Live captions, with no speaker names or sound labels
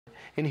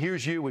And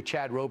here's you with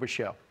Chad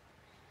Robichaux.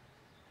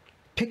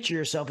 Picture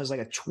yourself as like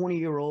a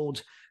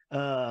 20-year-old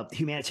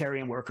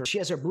humanitarian worker. She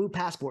has her blue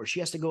passport. She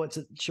has to go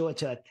to show it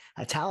to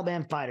a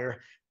Taliban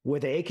fighter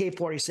with an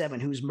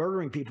AK-47 who's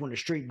murdering people in the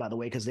street, by the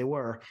way, because they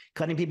were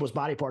cutting people's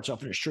body parts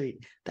off in the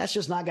street. That's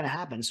just not going to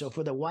happen. So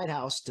for the White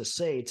House to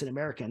say to the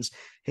Americans,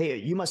 hey,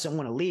 you mustn't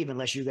want to leave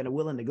unless you're going to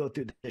willing to go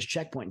through this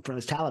checkpoint in front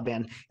of this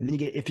Taliban. And then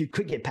if you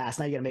could get past,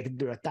 now you got to make it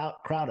through a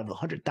crowd of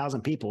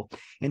 100,000 people.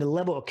 And the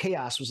level of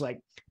chaos was like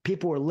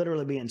people were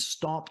literally being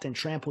stomped and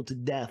trampled to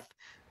death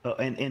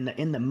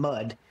in the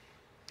mud.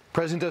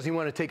 President doesn't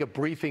want to take a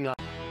briefing on.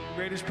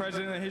 Greatest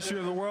president in the history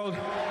of the world,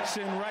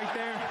 sitting right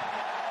there.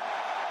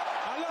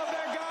 I love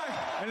that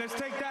guy, and let's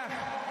take that.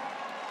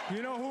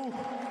 You know who?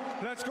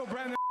 Let's go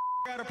Brandon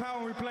out of power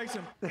and replace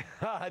him.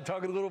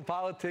 Talking a little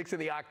politics in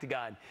the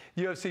octagon.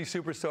 UFC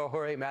superstar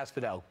Jorge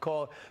Masvidal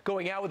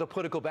going out with a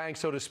political bang,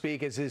 so to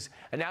speak, as he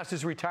announced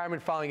his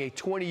retirement following a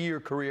 20-year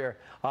career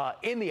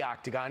in the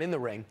octagon, in the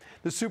ring.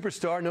 The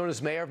superstar, known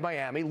as Mayor of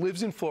Miami,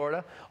 lives in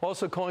Florida,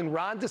 also calling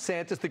Ron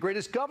DeSantis the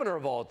greatest governor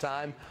of all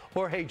time.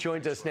 Jorge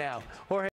joins us now. Jorge.